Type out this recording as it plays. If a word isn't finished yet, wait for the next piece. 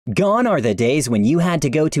Gone are the days when you had to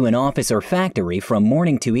go to an office or factory from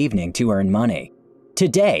morning to evening to earn money.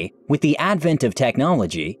 Today, with the advent of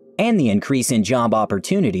technology and the increase in job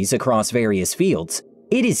opportunities across various fields,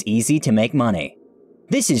 it is easy to make money.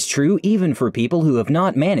 This is true even for people who have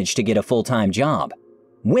not managed to get a full-time job.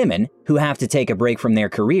 Women, who have to take a break from their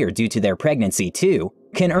career due to their pregnancy too,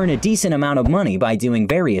 can earn a decent amount of money by doing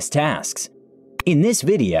various tasks. In this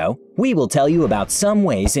video, we will tell you about some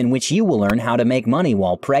ways in which you will learn how to make money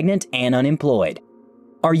while pregnant and unemployed.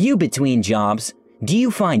 Are you between jobs? Do you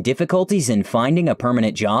find difficulties in finding a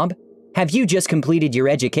permanent job? Have you just completed your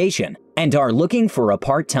education and are looking for a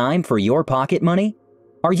part-time for your pocket money?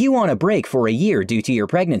 Are you on a break for a year due to your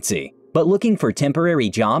pregnancy, but looking for temporary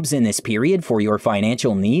jobs in this period for your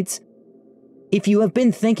financial needs? If you have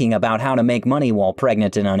been thinking about how to make money while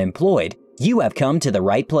pregnant and unemployed, you have come to the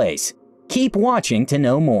right place. Keep watching to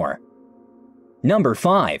know more. Number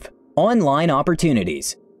 5. Online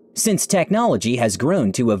opportunities. Since technology has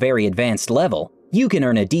grown to a very advanced level, you can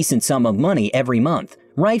earn a decent sum of money every month,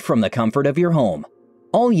 right from the comfort of your home.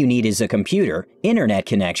 All you need is a computer, internet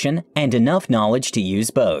connection, and enough knowledge to use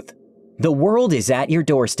both. The world is at your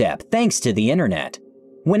doorstep thanks to the internet.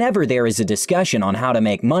 Whenever there is a discussion on how to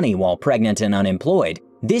make money while pregnant and unemployed,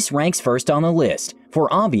 this ranks first on the list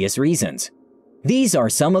for obvious reasons. These are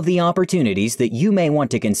some of the opportunities that you may want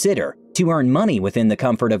to consider to earn money within the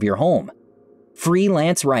comfort of your home.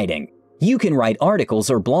 Freelance writing. You can write articles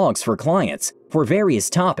or blogs for clients for various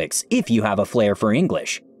topics if you have a flair for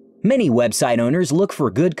English. Many website owners look for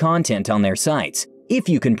good content on their sites. If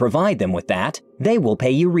you can provide them with that, they will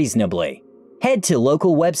pay you reasonably. Head to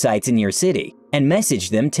local websites in your city and message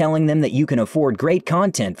them telling them that you can afford great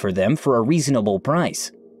content for them for a reasonable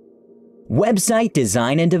price. Website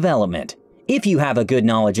design and development. If you have a good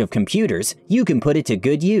knowledge of computers, you can put it to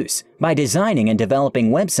good use by designing and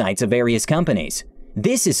developing websites of various companies.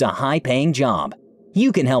 This is a high-paying job.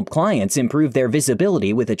 You can help clients improve their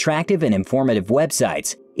visibility with attractive and informative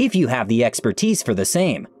websites if you have the expertise for the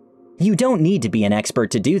same. You don't need to be an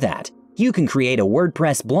expert to do that. You can create a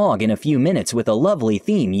WordPress blog in a few minutes with a lovely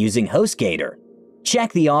theme using HostGator.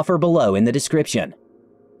 Check the offer below in the description.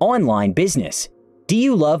 Online business. Do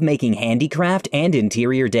you love making handicraft and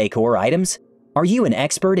interior decor items? Are you an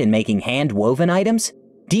expert in making hand-woven items?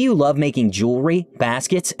 Do you love making jewelry,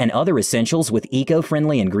 baskets, and other essentials with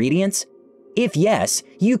eco-friendly ingredients? If yes,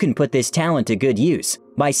 you can put this talent to good use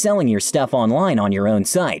by selling your stuff online on your own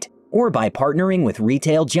site or by partnering with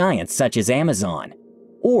retail giants such as Amazon.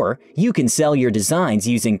 Or you can sell your designs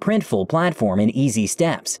using Printful platform in easy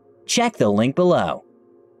steps. Check the link below.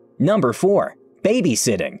 Number 4.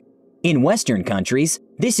 Babysitting. In Western countries,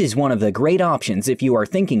 this is one of the great options if you are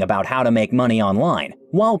thinking about how to make money online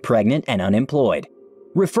while pregnant and unemployed.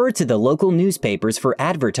 Refer to the local newspapers for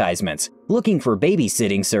advertisements looking for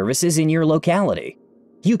babysitting services in your locality.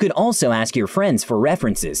 You could also ask your friends for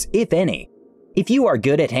references, if any. If you are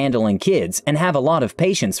good at handling kids and have a lot of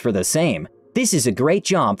patience for the same, this is a great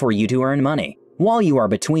job for you to earn money while you are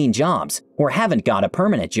between jobs or haven't got a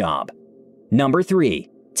permanent job. Number 3.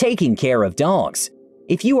 Taking care of dogs.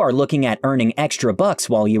 If you are looking at earning extra bucks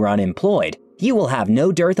while you are unemployed, you will have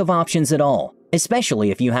no dearth of options at all,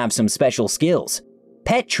 especially if you have some special skills.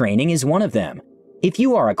 Pet training is one of them. If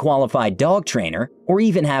you are a qualified dog trainer or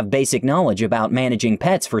even have basic knowledge about managing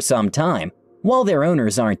pets for some time, while their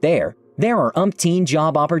owners aren't there are umpteen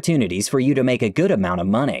job opportunities for you to make a good amount of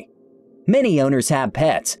money. Many owners have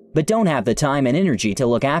pets, but don't have the time and energy to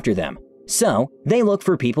look after them. So, they look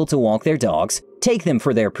for people to walk their dogs, take them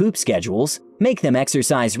for their poop schedules, make them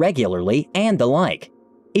exercise regularly, and the like.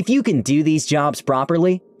 If you can do these jobs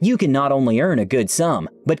properly, you can not only earn a good sum,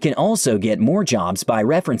 but can also get more jobs by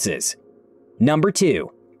references. Number 2.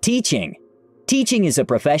 Teaching. Teaching is a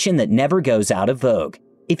profession that never goes out of vogue.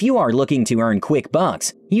 If you are looking to earn quick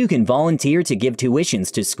bucks, you can volunteer to give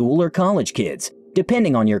tuitions to school or college kids,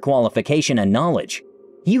 depending on your qualification and knowledge.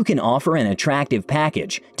 You can offer an attractive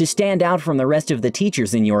package to stand out from the rest of the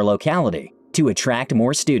teachers in your locality to attract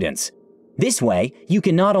more students. This way, you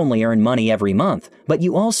can not only earn money every month, but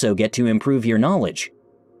you also get to improve your knowledge.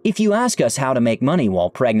 If you ask us how to make money while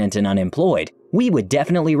pregnant and unemployed, we would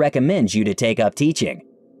definitely recommend you to take up teaching.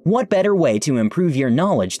 What better way to improve your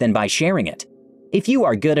knowledge than by sharing it? If you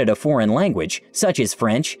are good at a foreign language, such as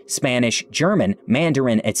French, Spanish, German,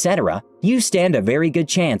 Mandarin, etc., you stand a very good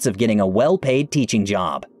chance of getting a well-paid teaching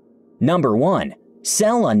job. Number 1.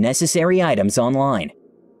 Sell unnecessary items online.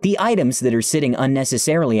 The items that are sitting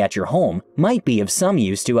unnecessarily at your home might be of some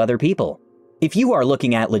use to other people. If you are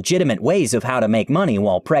looking at legitimate ways of how to make money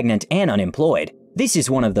while pregnant and unemployed, this is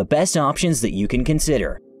one of the best options that you can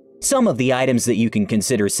consider. Some of the items that you can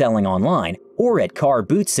consider selling online or at car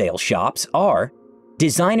boot sale shops are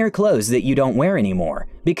designer clothes that you don't wear anymore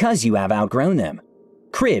because you have outgrown them,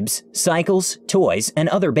 cribs, cycles, toys, and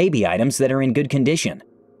other baby items that are in good condition.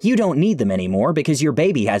 You don't need them anymore because your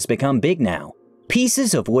baby has become big now.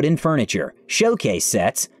 Pieces of wooden furniture, showcase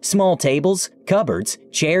sets, small tables, cupboards,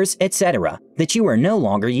 chairs, etc. that you are no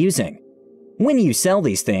longer using. When you sell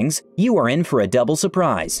these things, you are in for a double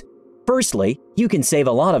surprise. Firstly, you can save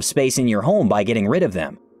a lot of space in your home by getting rid of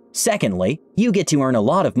them. Secondly, you get to earn a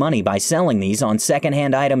lot of money by selling these on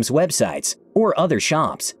secondhand items websites or other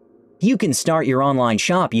shops. You can start your online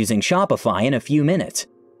shop using Shopify in a few minutes.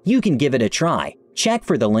 You can give it a try, check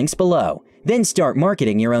for the links below, then start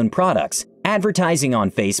marketing your own products, advertising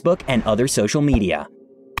on Facebook and other social media.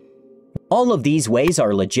 All of these ways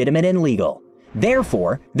are legitimate and legal.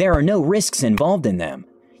 Therefore, there are no risks involved in them.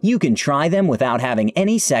 You can try them without having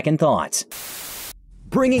any second thoughts.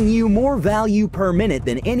 Bringing you more value per minute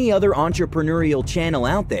than any other entrepreneurial channel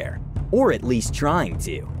out there, or at least trying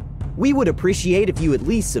to. We would appreciate if you at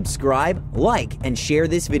least subscribe, like, and share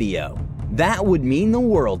this video. That would mean the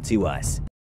world to us.